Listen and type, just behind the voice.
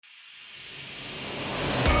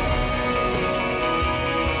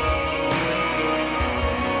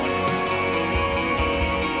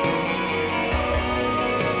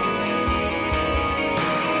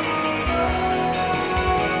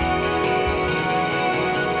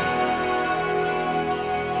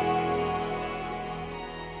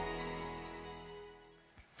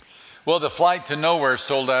Well, the flight to nowhere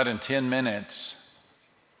sold out in 10 minutes.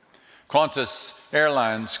 Qantas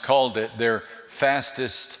Airlines called it their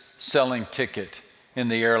fastest selling ticket in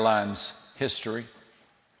the airline's history.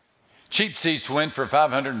 Cheap seats went for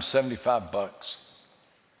 $575.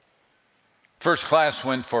 First class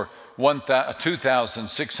went for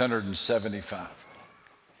 $2,675.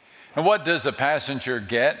 And what does a passenger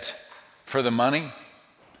get for the money?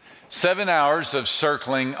 7 hours of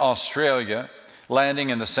circling Australia, landing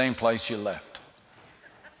in the same place you left.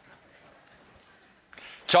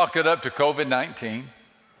 Chalk it up to COVID-19.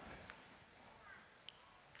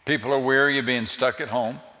 People are weary of being stuck at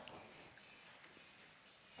home.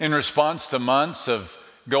 In response to months of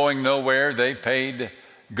going nowhere, they paid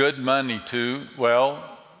good money to,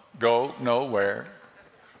 well, go nowhere.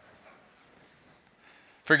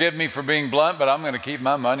 Forgive me for being blunt, but I'm going to keep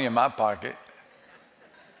my money in my pocket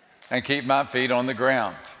and keep my feet on the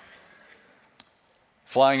ground.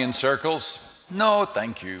 Flying in circles? No,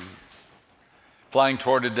 thank you. Flying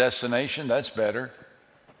toward a destination? That's better.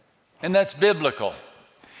 And that's biblical.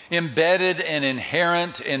 Embedded and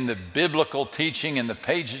inherent in the biblical teaching in the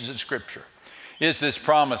pages of Scripture is this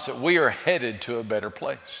promise that we are headed to a better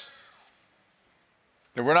place.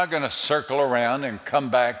 That we're not going to circle around and come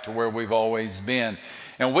back to where we've always been.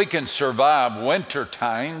 And we can survive winter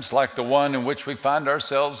times like the one in which we find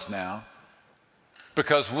ourselves now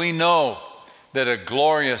because we know that a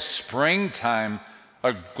glorious springtime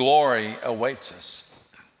of glory awaits us.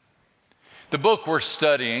 The book we're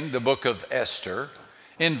studying, the book of Esther,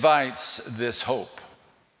 invites this hope.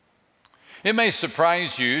 It may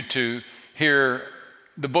surprise you to hear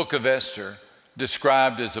the book of Esther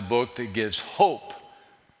described as a book that gives hope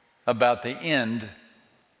about the end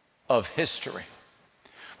of history.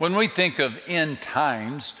 When we think of end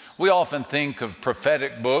times, we often think of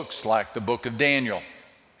prophetic books like the book of Daniel,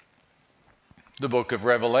 the book of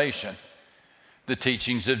Revelation, the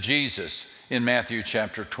teachings of Jesus in Matthew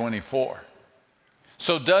chapter 24.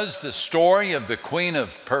 So does the story of the Queen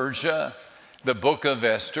of Persia, the book of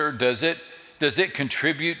Esther, does it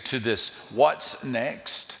contribute to this what's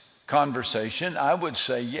next conversation? I would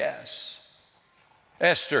say yes.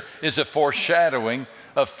 Esther is a foreshadowing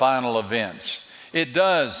of final events. It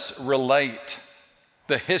does relate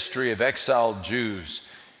the history of exiled Jews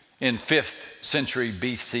in 5th century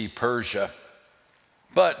BC Persia,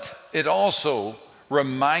 but it also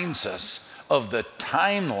reminds us of the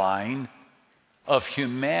timeline of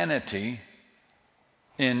humanity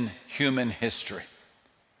in human history.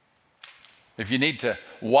 If you need to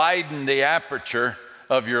widen the aperture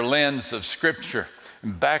of your lens of Scripture,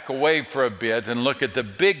 back away for a bit and look at the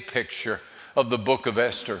big picture of the book of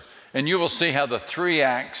Esther, and you will see how the 3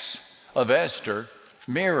 acts of Esther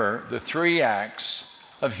mirror the 3 acts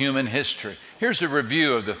of human history. Here's a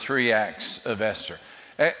review of the 3 acts of Esther.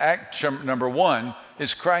 Act number 1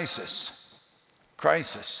 is crisis.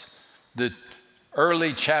 Crisis. The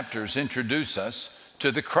early chapters introduce us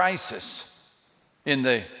to the crisis in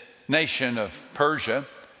the nation of Persia,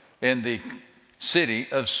 in the city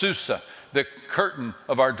of Susa. The curtain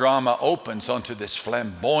of our drama opens onto this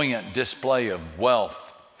flamboyant display of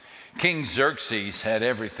wealth. King Xerxes had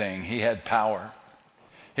everything. He had power.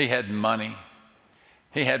 He had money.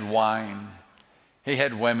 He had wine. He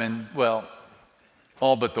had women. Well,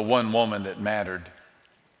 all but the one woman that mattered.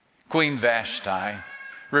 Queen Vashti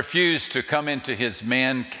refused to come into his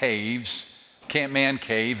man cave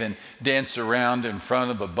and dance around in front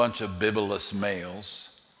of a bunch of bibulous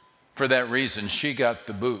males. For that reason, she got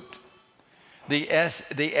the boot. The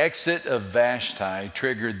exit of Vashti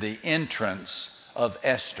triggered the entrance of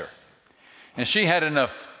Esther. And she had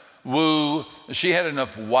enough wow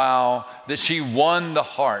that she won the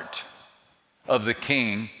heart of the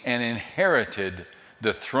king and inherited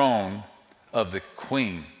the throne of the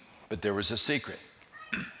queen. But there was a secret.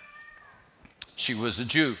 She was a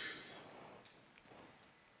Jew.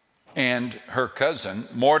 And her cousin,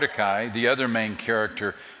 Mordecai, the other main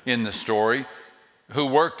character in the story, who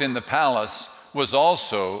worked in the palace, was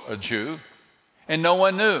also a Jew, and no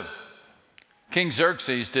one knew. King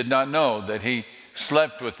Xerxes did not know that he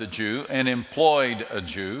slept with a Jew and employed a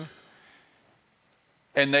Jew,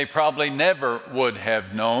 and they probably never would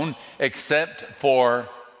have known except for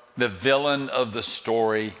the villain of the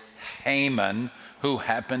story, Haman, who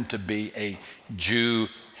happened to be a Jew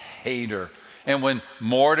hater. And when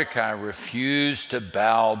Mordecai refused to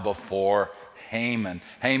bow before Haman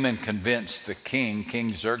convinced the king,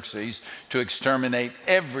 King Xerxes, to exterminate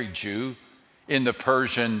every Jew in the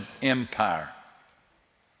Persian Empire.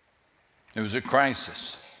 It was a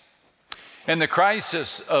crisis. And the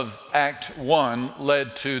crisis of Act 1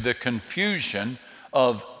 led to the confusion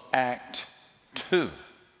of Act 2.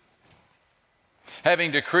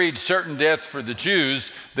 Having decreed certain death for the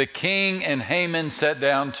Jews, the king and Haman sat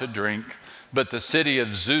down to drink, but the city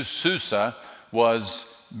of Susa was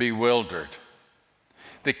bewildered.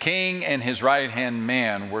 The king and his right-hand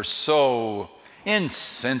man were so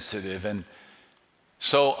insensitive and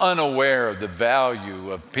so unaware of the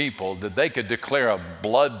value of people that they could declare a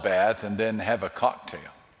bloodbath and then have a cocktail.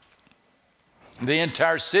 The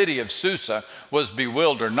entire city of Susa was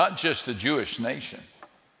bewildered, not just the Jewish nation,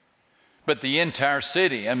 but the entire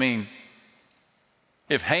city. I mean,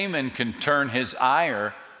 if Haman can turn his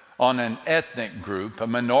ire on an ethnic group, a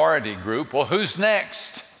minority group, well, who's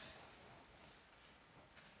next?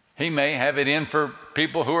 He may have it in for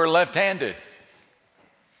people who are left-handed,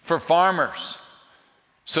 for farmers.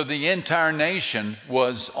 So the entire nation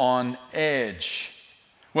was on edge.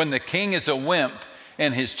 When the king is a wimp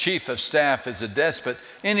and his chief of staff is a despot,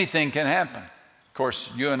 anything can happen. Of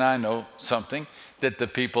course, you and I know something that the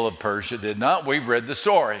people of Persia did not. We've read the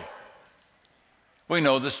story. We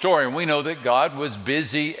know the story, and we know that God was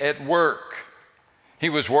busy at work. He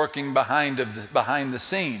was working behind the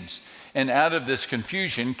scenes. And out of this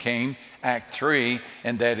confusion came Act 3,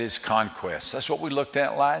 and that is conquest. That's what we looked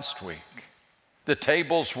at last week. The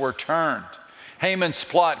tables were turned. Haman's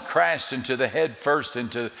plot crashed into the head first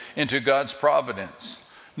into God's providence.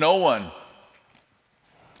 No one,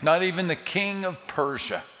 not even the king of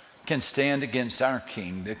Persia, can stand against our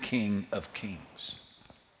king, the King of Kings.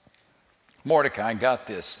 Mordecai got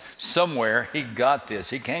this. Somewhere he got this.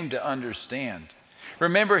 He came to understand.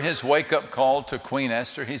 Remember his wake-up call to Queen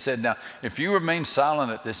Esther? He said, now, if you remain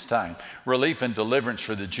silent at this time, relief and deliverance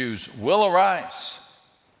for the Jews will arise.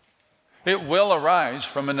 It will arise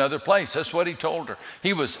from another place. That's what he told her.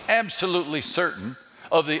 He was absolutely certain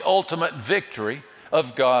of the ultimate victory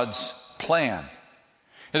of God's plan.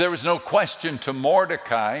 And there was no question to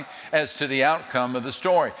Mordecai as to the outcome of the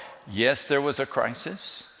story. Yes, there was a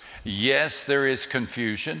crisis. Yes, there is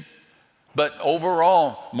confusion. But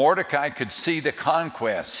overall, Mordecai could see the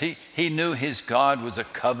conquest. He knew his God was a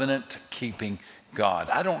covenant-keeping God.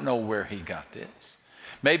 I don't know where he got this.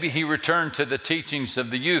 Maybe he returned to the teachings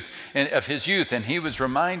of his youth, and he was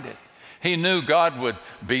reminded. He knew God would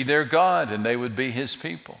be their God, and they would be his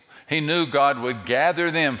people. He knew God would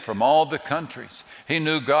gather them from all the countries. He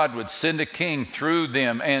knew God would send a king through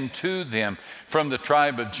them and to them from the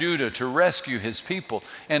tribe of Judah to rescue his people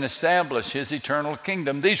and establish his eternal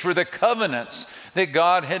kingdom. These were the covenants that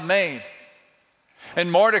God had made. And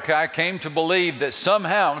Mordecai came to believe that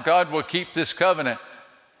somehow God will keep this covenant.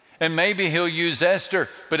 And maybe he'll use Esther,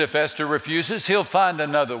 but if Esther refuses, he'll find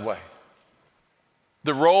another way.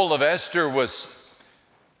 The role of Esther was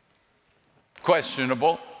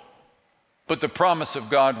questionable, but the promise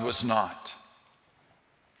of God was not.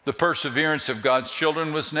 The perseverance of God's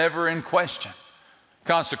children was never in question.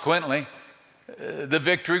 Consequently, the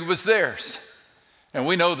victory was theirs. And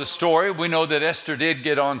we know the story. We know that Esther did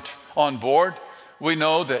get on board. We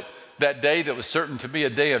know that that day that was certain to be a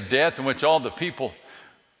day of death in which all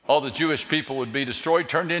the Jewish people would be destroyed,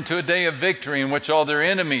 turned into a day of victory in which all their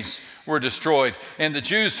enemies were destroyed. And the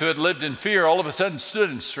Jews who had lived in fear all of a sudden stood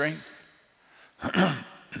in strength.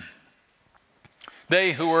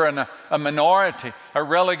 They who were a minority, a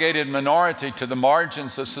relegated minority to the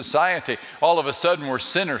margins of society, all of a sudden were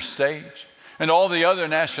center stage. And all the other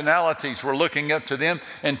nationalities were looking up to them.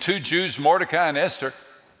 And two Jews, Mordecai and Esther,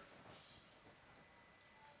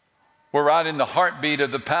 were right in the heartbeat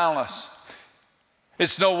of the palace.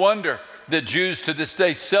 It's no wonder that Jews to this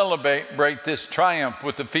day celebrate this triumph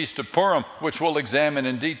with the Feast of Purim, which we'll examine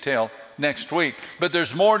in detail next week. But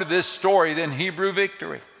there's more to this story than Hebrew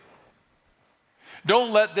victory.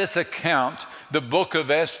 Don't let this account, the book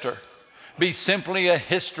of Esther, be simply a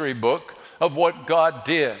history book of what God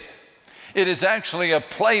did. It is actually a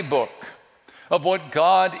playbook of what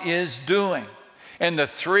God is doing. And the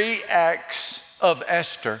 3 acts of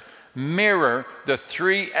Esther mirror the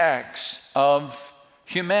 3 acts of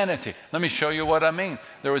humanity. Let me show you what I mean.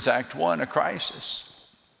 There was Act 1, a crisis.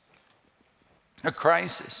 A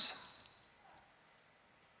crisis.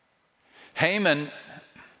 Haman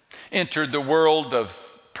entered the world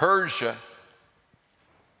of Persia.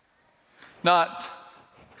 He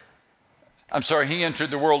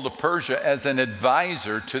entered the world of Persia as an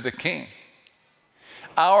advisor to the king.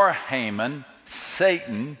 Our Haman,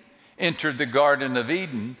 Satan, entered the Garden of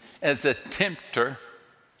Eden as a tempter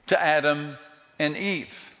to Adam and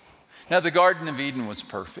Eve. Now, the Garden of Eden was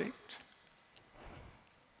perfect.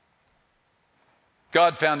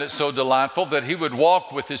 God found it so delightful that he would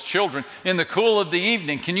walk with his children in the cool of the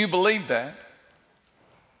evening. Can you believe that?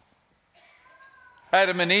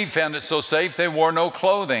 Adam and Eve found it so safe they wore no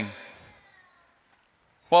clothing.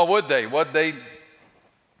 Why would they? What'd they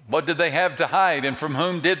What did they have to hide? And from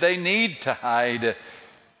whom did they need to hide?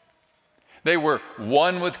 They were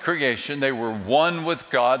one with creation. They were one with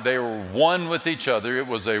God. They were one with each other. It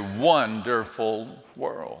was a wonderful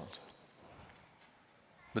world.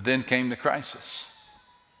 But then came the crisis.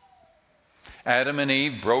 Adam and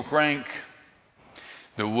Eve broke rank.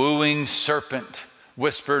 The wooing serpent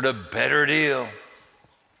whispered a better deal.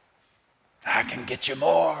 I can get you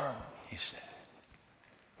more, he said.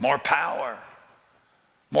 More power,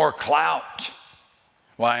 more clout.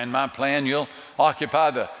 Why, in my plan, you'll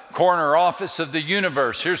occupy the corner office of the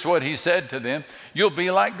universe. Here's what he said to them. You'll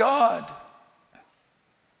be like God.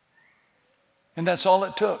 And that's all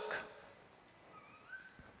it took.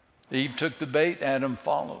 Eve took the bait, Adam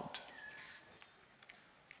followed.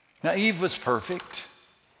 Now, Eve was perfect.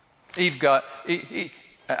 Eden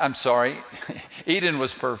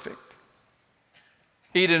was perfect.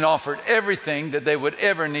 Eden offered everything that they would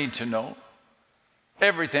ever need to know,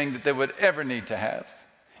 everything that they would ever need to have.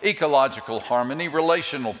 Ecological harmony,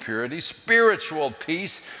 relational purity, spiritual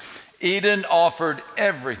peace. Eden offered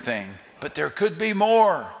everything, but there could be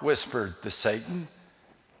more, whispered the Satan,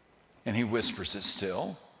 and he whispers it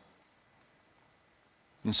still.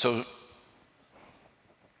 And so,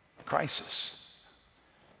 crisis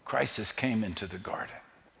came into the garden.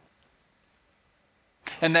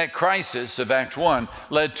 And that crisis of Act 1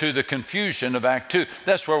 led to the confusion of Act 2.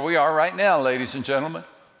 That's where we are right now, ladies and gentlemen.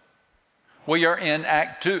 We are in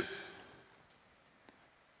Act 2.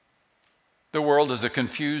 The world is a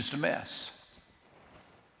confused mess.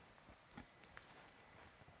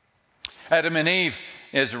 Adam and Eve,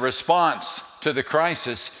 as a response to the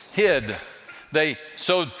crisis, hid. They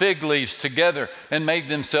sewed fig leaves together and made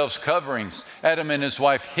themselves coverings. Adam and his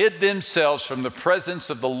wife hid themselves from the presence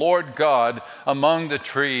of the Lord God among the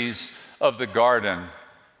trees of the garden.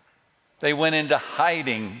 They went into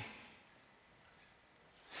hiding.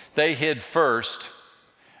 They hid first.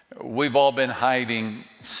 We've all been hiding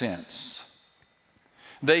since.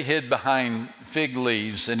 They hid behind fig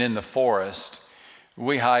leaves and in the forest.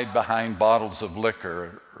 We hide behind bottles of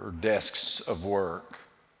liquor or desks of work.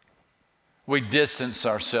 We distance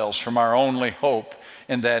ourselves from our only hope,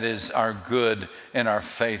 and that is our good and our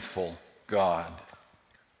faithful God.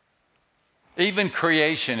 Even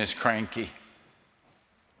creation is cranky.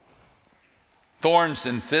 Thorns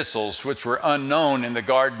and thistles, which were unknown in the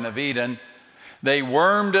Garden of Eden, they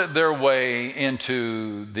wormed their way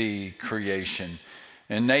into the creation.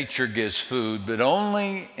 And nature gives food, but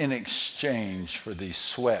only in exchange for the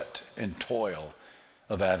sweat and toil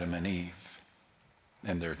of Adam and Eve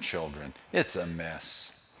and their children. It's a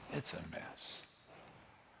mess. It's a mess.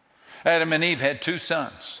 Adam and Eve had 2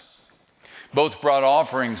 sons. Both brought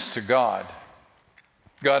offerings to God.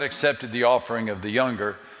 God accepted the offering of the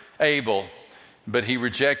younger, Abel, but he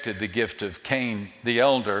rejected the gift of Cain, the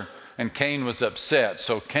elder, and Cain was upset.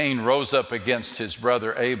 So Cain rose up against his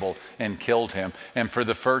brother Abel and killed him. And for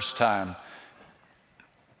the first time,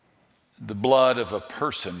 the blood of a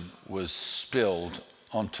person was spilled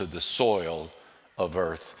onto the soil of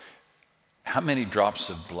earth. How many drops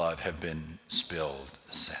of blood have been spilled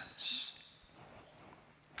since?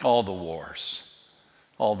 All the wars,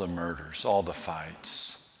 all the murders, all the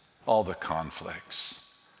fights, all the conflicts,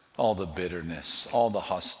 all the bitterness, all the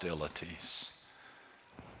hostilities,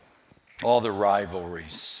 all the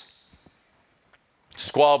rivalries,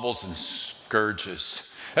 squabbles and scourges.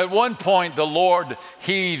 At one point, the Lord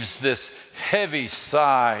heaves this heavy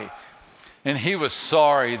sigh, and he was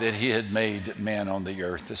sorry that he had made man on the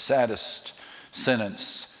earth, the saddest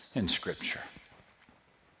sentence in Scripture.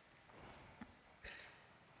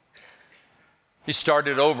 He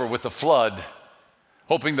started over with a flood,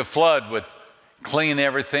 hoping the flood would clean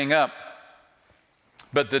everything up.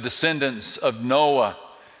 But the descendants of Noah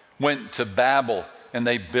went to Babel, and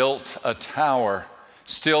they built a tower,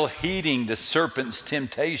 still heeding the serpent's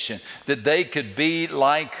temptation that they could be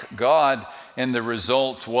like God. And the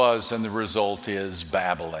result is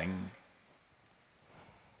babbling.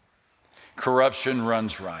 Corruption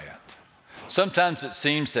runs riot. Sometimes it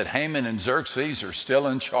seems that Haman and Xerxes are still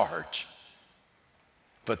in charge,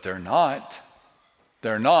 but they're not.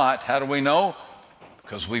 They're not. How do we know?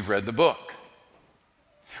 Because we've read the book.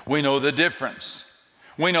 We know the difference.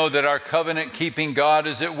 We know that our covenant-keeping God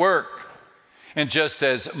is at work. And just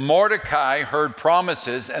as Mordecai heard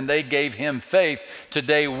promises and they gave him faith,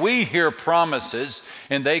 today we hear promises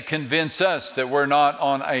and they convince us that we're not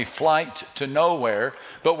on a flight to nowhere,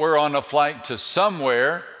 but we're on a flight to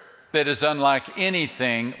somewhere that is unlike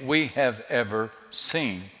anything we have ever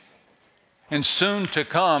seen. And soon to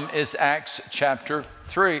come is Act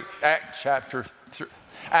 3,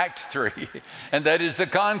 and that is the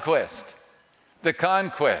conquest. the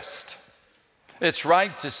conquest. It's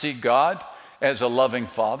right to see God as a loving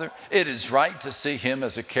Father. It is right to see Him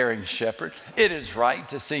as a caring shepherd. It is right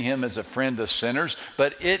to see Him as a friend of sinners,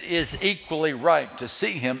 but it is equally right to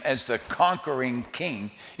see Him as the conquering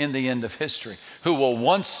King in the end of history, who will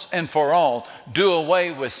once and for all do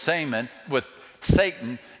away with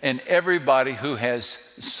Satan and everybody who has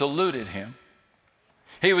saluted Him.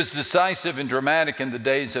 He was decisive and dramatic in the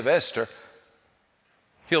days of Esther.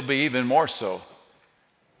 He'll be even more so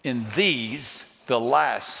in these, the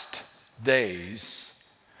last days.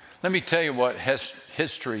 Let me tell you what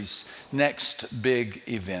history's next big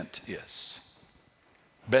event is.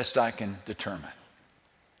 Best I can determine.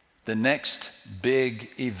 The next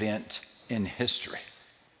big event in history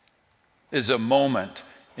is a moment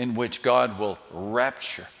in which God will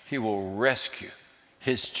rapture, He will rescue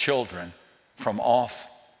His children from off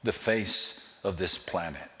the face of this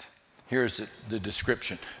planet. Here's the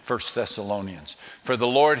description, 1 Thessalonians. For the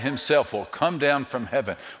Lord Himself will come down from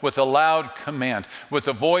heaven with a loud command, with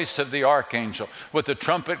the voice of the archangel, with the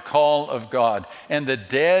trumpet call of God, and the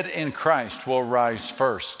dead in Christ will rise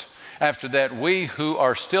first. After that, we who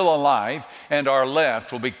are still alive and are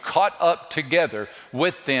left will be caught up together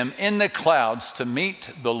with them in the clouds to meet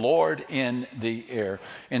the Lord in the air.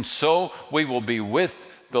 And so we will be with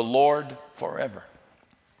the Lord forever.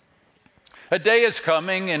 A day is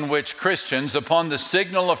coming in which Christians, upon the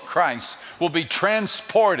signal of Christ, will be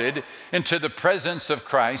transported into the presence of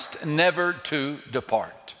Christ, never to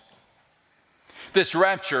depart. This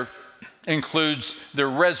rapture includes the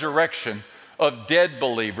resurrection of dead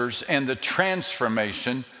believers and the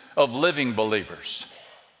transformation of living believers.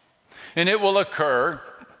 And it will occur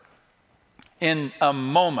in a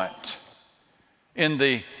moment, in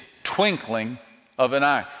the twinkling of an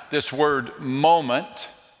eye. This word moment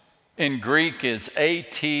in Greek is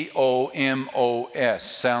atomos,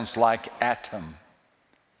 sounds like atom,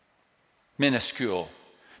 minuscule.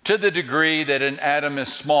 To the degree that an atom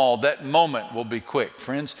is small, that moment will be quick.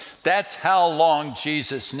 Friends, that's how long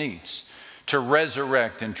Jesus needs to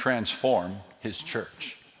resurrect and transform His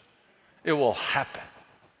church. It will happen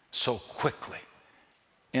so quickly,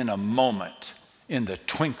 in a moment, in the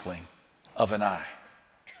twinkling of an eye.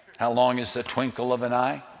 How long is the twinkle of an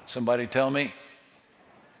eye? Somebody tell me.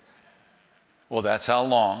 Well, that's how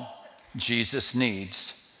long Jesus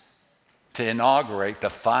needs to inaugurate the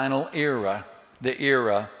final era, the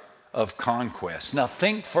era of conquest. Now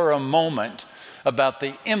think for a moment about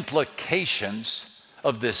the implications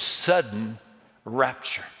of this sudden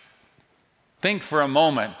rapture. Think for a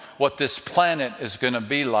moment what this planet is going to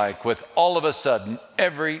be like with all of a sudden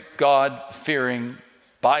every God-fearing,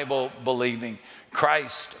 Bible-believing,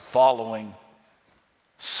 Christ-following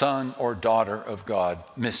son or daughter of God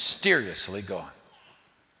mysteriously gone.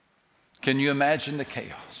 Can you imagine the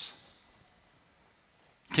chaos?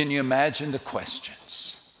 Can you imagine the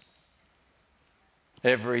questions?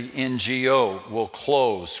 Every NGO will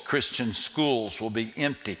close. Christian schools will be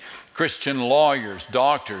empty. Christian lawyers,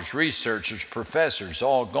 doctors, researchers, professors,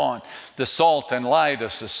 all gone. The salt and light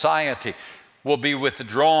of society will be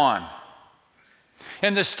withdrawn.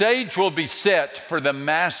 And the stage will be set for the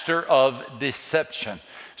master of deception.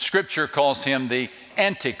 Scripture calls him the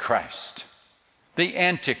Antichrist. The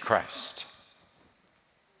Antichrist.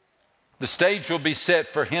 The stage will be set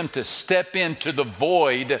for him to step into the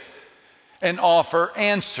void and offer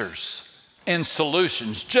answers and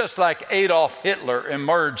solutions, just like Adolf Hitler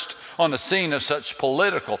emerged on the scene of such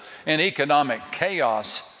political and economic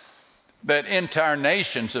chaos that entire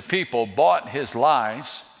nations of people bought his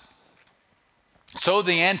lies. So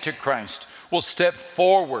the Antichrist will step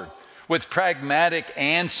forward with pragmatic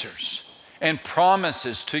answers and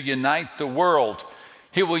promises to unite the world.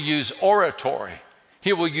 He will use oratory.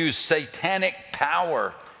 He will use satanic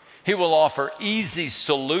power. He will offer easy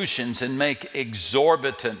solutions and make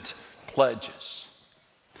exorbitant pledges.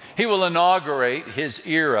 He will inaugurate his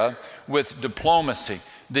era with diplomacy.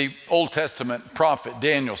 The Old Testament prophet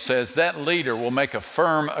Daniel says that leader will make a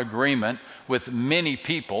firm agreement with many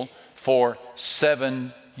people for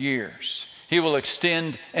 7 years. He will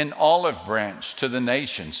extend an olive branch to the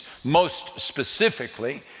nations. Most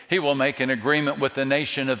specifically, he will make an agreement with the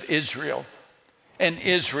nation of Israel. And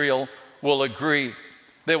Israel will agree.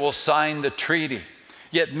 They will sign the treaty.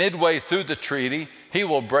 Yet midway through the treaty, he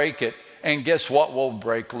will break it. And guess what will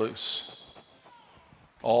break loose?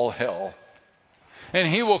 All hell. And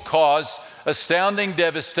he will cause astounding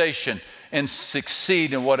devastation and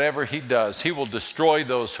succeed in whatever he does. He will destroy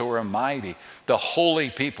those who are mighty, the holy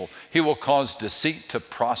people. He will cause deceit to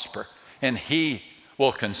prosper, and he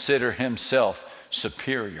will consider himself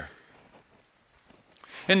superior.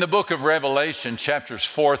 In the book of Revelation, chapters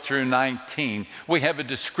 4 through 19, we have a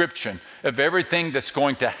description of everything that's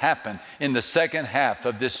going to happen in the second half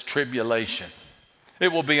of this tribulation.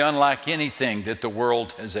 It will be unlike anything that the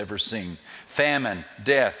world has ever seen. Famine,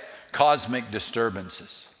 death, cosmic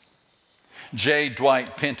disturbances. J.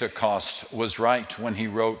 Dwight Pentecost was right when he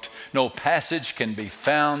wrote, "No passage can be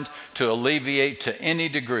found to alleviate to any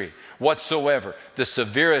degree whatsoever the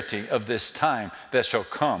severity of this time that shall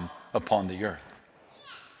come upon the earth."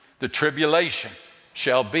 The tribulation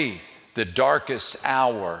shall be the darkest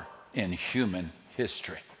hour in human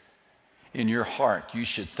history. In your heart, you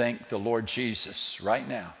should thank the Lord Jesus right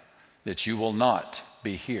now that you will not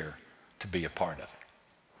be here to be a part of it.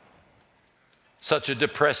 Such a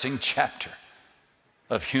depressing chapter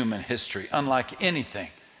of human history, unlike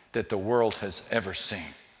anything that the world has ever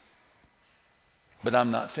seen. But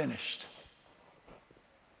I'm not finished.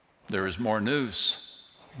 There is more news,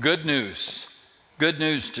 good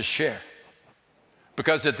news to share.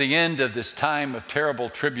 Because at the end of this time of terrible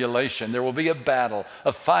tribulation, there will be a battle,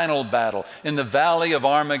 a final battle in the valley of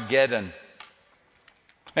Armageddon.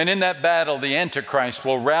 And in that battle, the Antichrist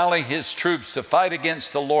will rally his troops to fight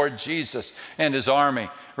against the Lord Jesus and his army.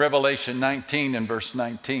 Revelation 19 and verse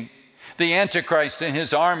 19. The Antichrist and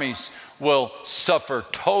his armies will suffer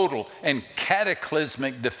total and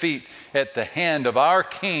cataclysmic defeat at the hand of our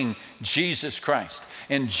King, Jesus Christ.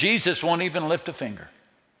 And Jesus won't even lift a finger.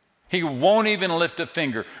 He won't even lift a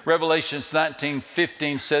finger. Revelation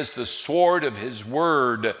 19:15 says the sword of his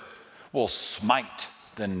word will smite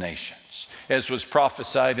the nations. As was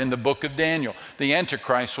prophesied in the book of Daniel, the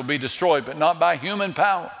Antichrist will be destroyed, but not by human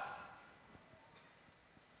power.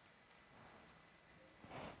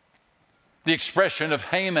 The expression of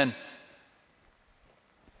Haman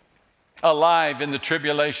alive in the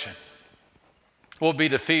tribulation will be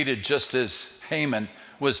defeated just as Haman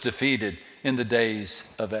was defeated in the days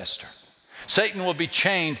of Esther. Satan will be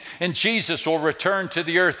chained, and Jesus will return to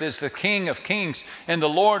the earth as the King of Kings and the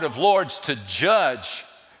Lord of Lords to judge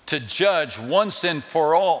once and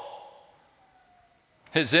for all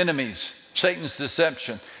his enemies, Satan's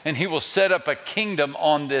deception. And he will set up a kingdom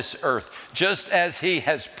on this earth, just as he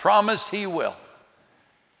has promised he will.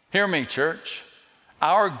 Hear me, church.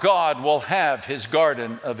 Our God will have his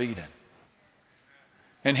Garden of Eden.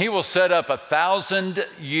 And he will set up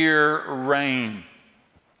 1,000-year reign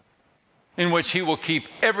in which he will keep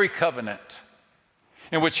every covenant,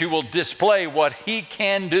 in which he will display what he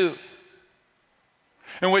can do,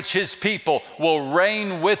 in which his people will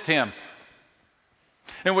reign with him,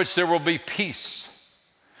 in which there will be peace,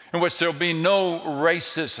 in which there will be no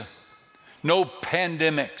racism, no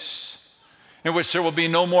pandemics, in which there will be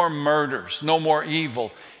no more murders, no more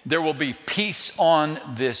evil. There will be peace on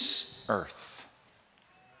this earth.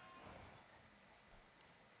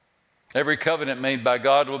 Every covenant made by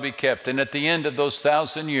God will be kept. And at the end of those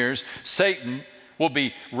 1,000 years, Satan will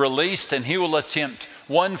be released and he will attempt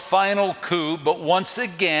one final coup, but once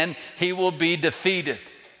again, he will be defeated.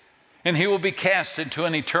 And he will be cast into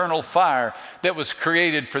an eternal fire that was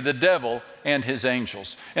created for the devil and his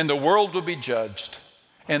angels. And the world will be judged,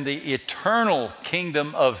 and the eternal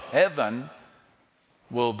kingdom of heaven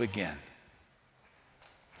will begin.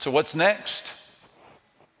 So what's next?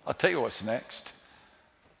 I'll tell you what's next.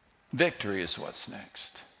 Victory is what's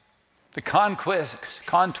next. The conquest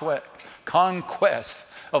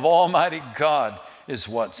of Almighty God is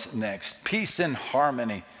what's next. Peace and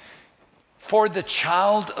harmony. For the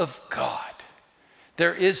child of God,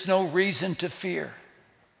 there is no reason to fear.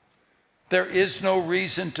 There is no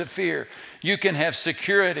reason to fear. You can have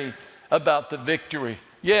security about the victory.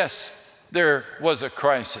 Yes, there was a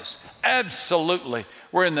crisis. Absolutely,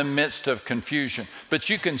 we're in the midst of confusion. But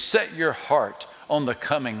you can set your heart on the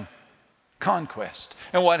coming conquest.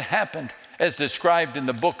 And what happened, as described in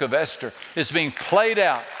the book of Esther, is being played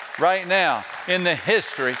out right now in the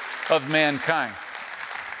history of mankind.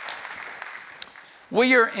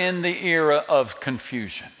 We are in the era of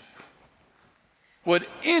confusion. Would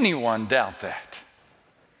anyone doubt that?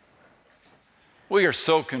 We are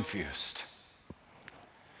so confused.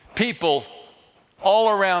 People all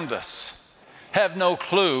around us have no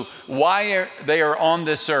clue why they are on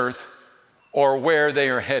this earth or where they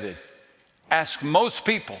are headed. Ask most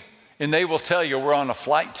people, and they will tell you we're on a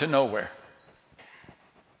flight to nowhere.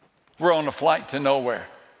 We're on a flight to nowhere.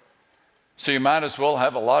 So you might as well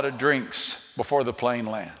have a lot of drinks before the plane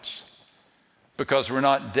lands, because we're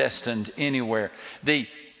not destined anywhere. The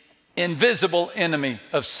invisible enemy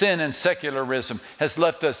of sin and secularism has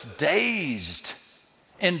left us dazed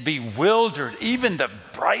and bewildered. Even the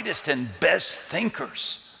brightest and best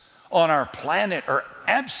thinkers on our planet are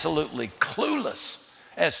absolutely clueless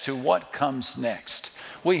as to what comes next.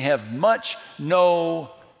 We have much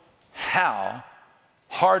know how,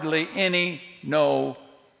 hardly any know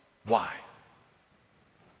why.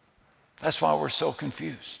 That's why we're so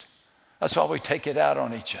confused. That's why we take it out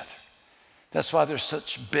on each other. That's why there's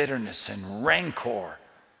such bitterness and rancor.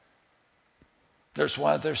 That's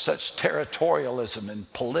why there's such territorialism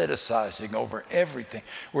and politicizing over everything.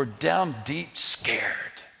 We're down deep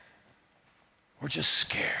scared. We're just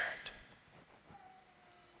scared.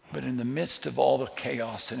 But in the midst of all the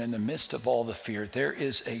chaos and in the midst of all the fear, there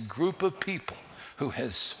is a group of people who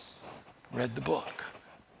has read the book,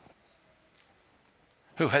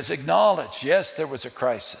 who has acknowledged, yes, there was a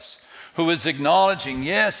crisis, who is acknowledging,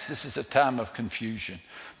 yes, this is a time of confusion,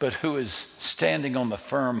 but who is standing on the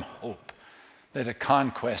firm hope that a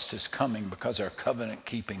conquest is coming because our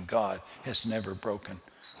covenant-keeping God has never broken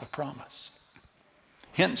a promise.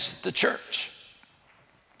 Hence the church.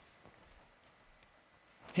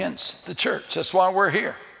 Hence the church. That's why we're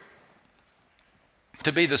here.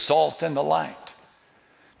 To be the salt and the light.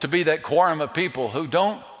 To be that quorum of people who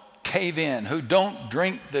don't cave in, who don't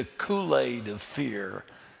drink the Kool-Aid of fear.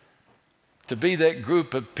 To be that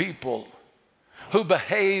group of people who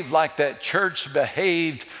behave like that church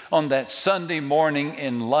behaved on that Sunday morning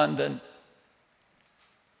in London.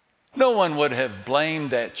 No one would have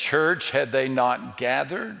blamed that church had they not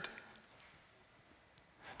gathered.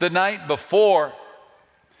 The night before,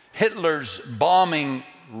 Hitler's bombing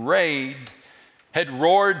raid had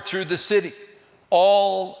roared through the city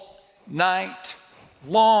all night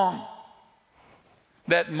long.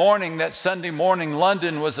 That morning, that Sunday morning,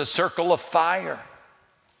 London was a circle of fire.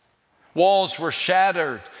 Walls were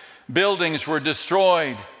shattered. Buildings were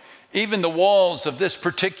destroyed. Even the walls of this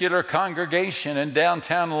particular congregation in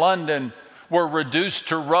downtown London were reduced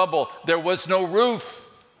to rubble. There was no roof.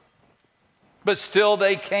 But still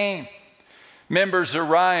they came. Members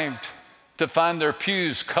arrived to find their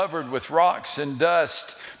pews covered with rocks and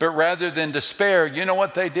dust. But rather than despair, you know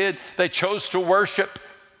what they did? They chose to worship.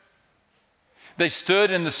 They stood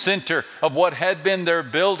in the center of what had been their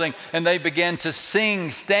building, and they began to sing,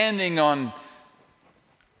 standing on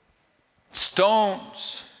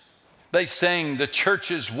stones. They sang, the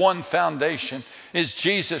church's one foundation is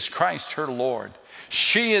Jesus Christ, her Lord.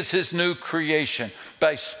 She is his new creation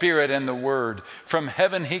by Spirit and the Word. From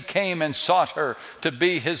heaven he came and sought her to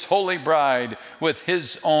be his holy bride. With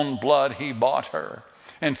his own blood he bought her,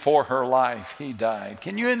 and for her life he died.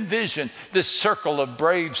 Can you envision this circle of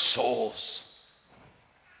brave souls?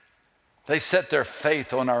 They set their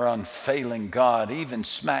faith on our unfailing God, even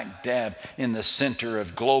smack dab in the center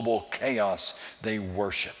of global chaos they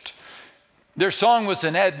worshiped. Their song was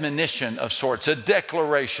an admonition of sorts, a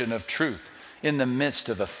declaration of truth in the midst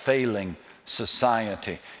of a failing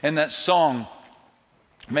society. And that song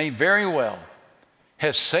may very well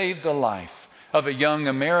have saved the life of a young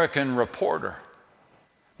American reporter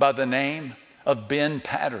by the name of Ben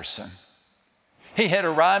Patterson. He had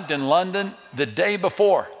arrived in London the day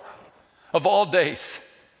before. Of all days,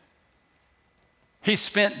 he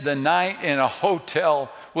spent the night in a hotel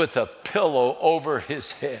with a pillow over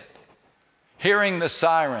his head, hearing the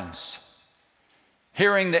sirens,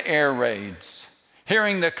 hearing the air raids,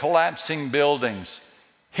 hearing the collapsing buildings,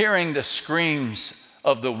 hearing the screams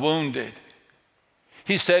of the wounded.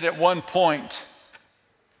 He said at one point,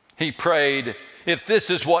 he prayed, if this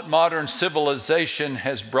is what modern civilization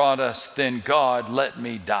has brought us, then God, let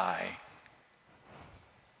me die.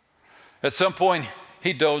 At some point,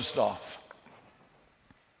 he dozed off.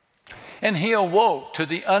 And he awoke to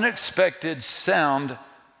the unexpected sound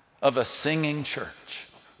of a singing church.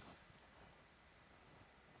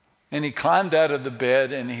 And he climbed out of the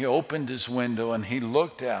bed and he opened his window and he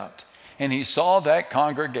looked out and he saw that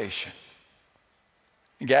congregation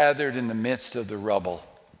gathered in the midst of the rubble.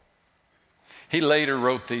 He later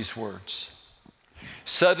wrote these words.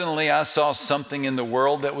 Suddenly I saw something in the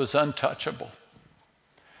world that was untouchable.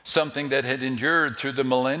 Something that had endured through the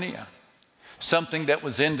millennia, something that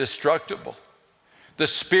was indestructible, the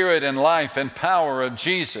spirit and life and power of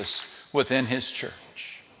Jesus within his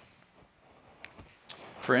church.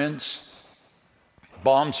 Friends,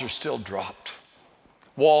 bombs are still dropped,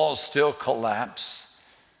 walls still collapse,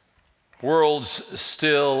 worlds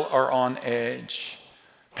still are on edge,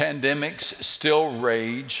 pandemics still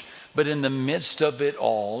rage, but in the midst of it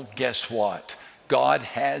all, guess what? God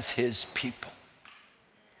has his people.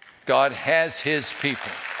 God has his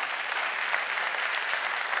people.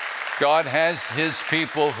 God has his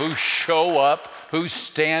people who show up, who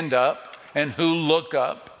stand up, and who look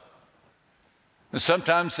up. And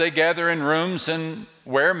sometimes they gather in rooms and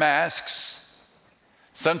wear masks.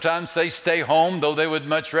 Sometimes they stay home, though they would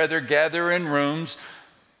much rather gather in rooms.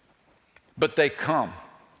 But they come.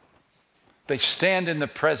 They stand in the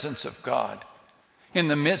presence of God. In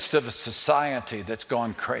the midst of a society that's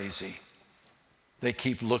gone crazy, they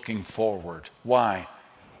keep looking forward. Why?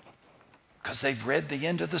 Because they've read the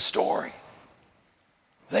end of the story.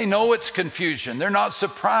 They know it's confusion. They're not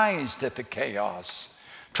surprised at the chaos.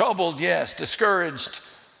 Troubled, yes. Discouraged,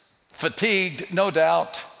 fatigued, no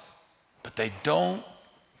doubt. But they don't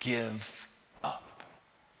give up.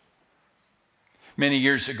 Many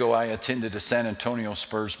years ago, I attended a San Antonio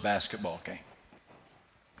Spurs basketball game.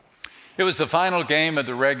 It was the final game of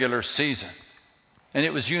the regular season, and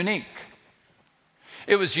it was unique.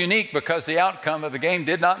 It was unique because the outcome of the game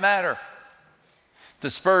did not matter. The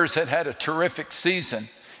Spurs had had a terrific season,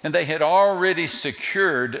 and they had already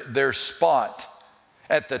secured their spot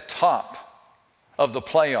at the top of the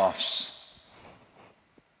playoffs.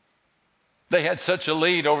 They had such a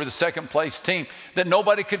lead over the second place team that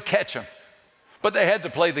nobody could catch them. But they had to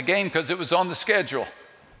play the game because it was on the schedule.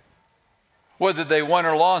 Whether they won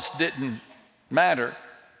or lost didn't matter.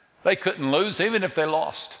 They couldn't lose even if they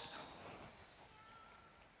lost.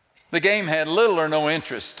 The game had little or no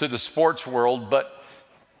interest to the sports world, but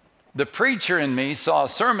the preacher in me saw a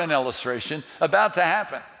sermon illustration about to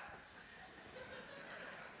happen.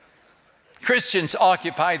 Christians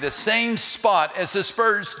occupy the same spot as the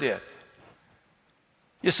Spurs did.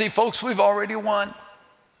 You see, folks, we've already won.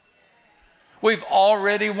 We've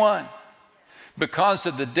already won. Because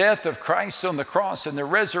of the death of Christ on the cross and the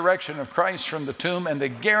resurrection of Christ from the tomb and the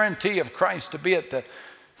guarantee of Christ to be at the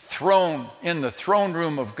throne, in the throne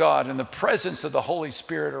room of God, in the presence of the Holy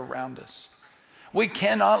Spirit around us, we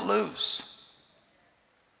cannot lose.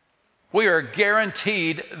 We are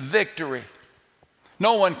guaranteed victory.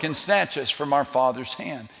 No one can snatch us from our Father's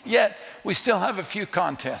hand. Yet, we still have a few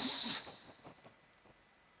contests.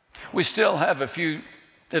 We still have a few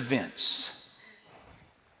events.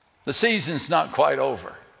 The season's not quite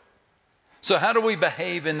over. So how do we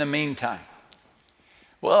behave in the meantime?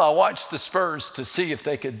 Well, I watched the Spurs to see if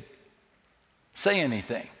they could say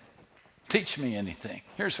anything, teach me anything.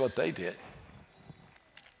 Here's what they did.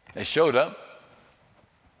 They showed up.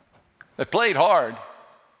 They played hard.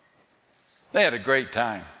 They had a great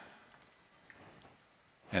time.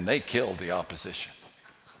 And they killed the opposition.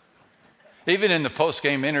 Even in the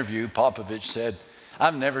post-game interview, Popovich said,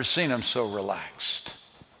 "I've never seen them so relaxed."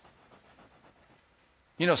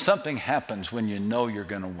 You know, something happens when you know you're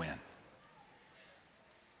going to win.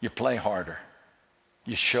 You play harder.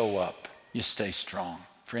 You show up. You stay strong.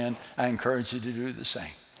 Friend, I encourage you to do the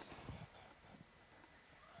same.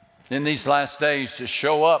 In these last days, just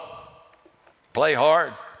show up. Play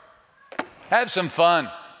hard. Have some fun.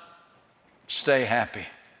 Stay happy.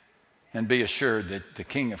 And be assured that the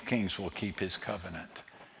King of Kings will keep his covenant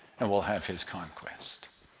and will have his conquest.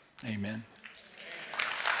 Amen.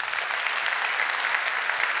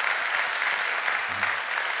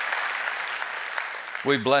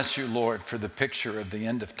 We bless you, Lord, for the picture of the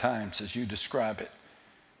end of times as you describe it.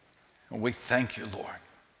 And we thank you, Lord.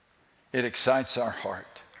 It excites our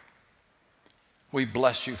heart. We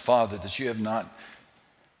bless you, Father, that you have not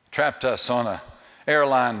trapped us on an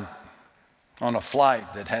airline, on a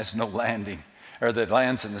flight that has no landing, or that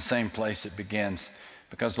lands in the same place it begins.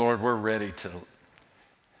 Because, Lord, we're ready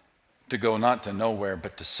to go not to nowhere,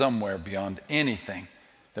 but to somewhere beyond anything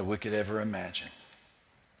that we could ever imagine.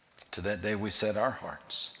 To that day we set our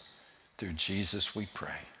hearts. Through Jesus we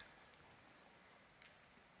pray.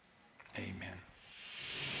 Amen.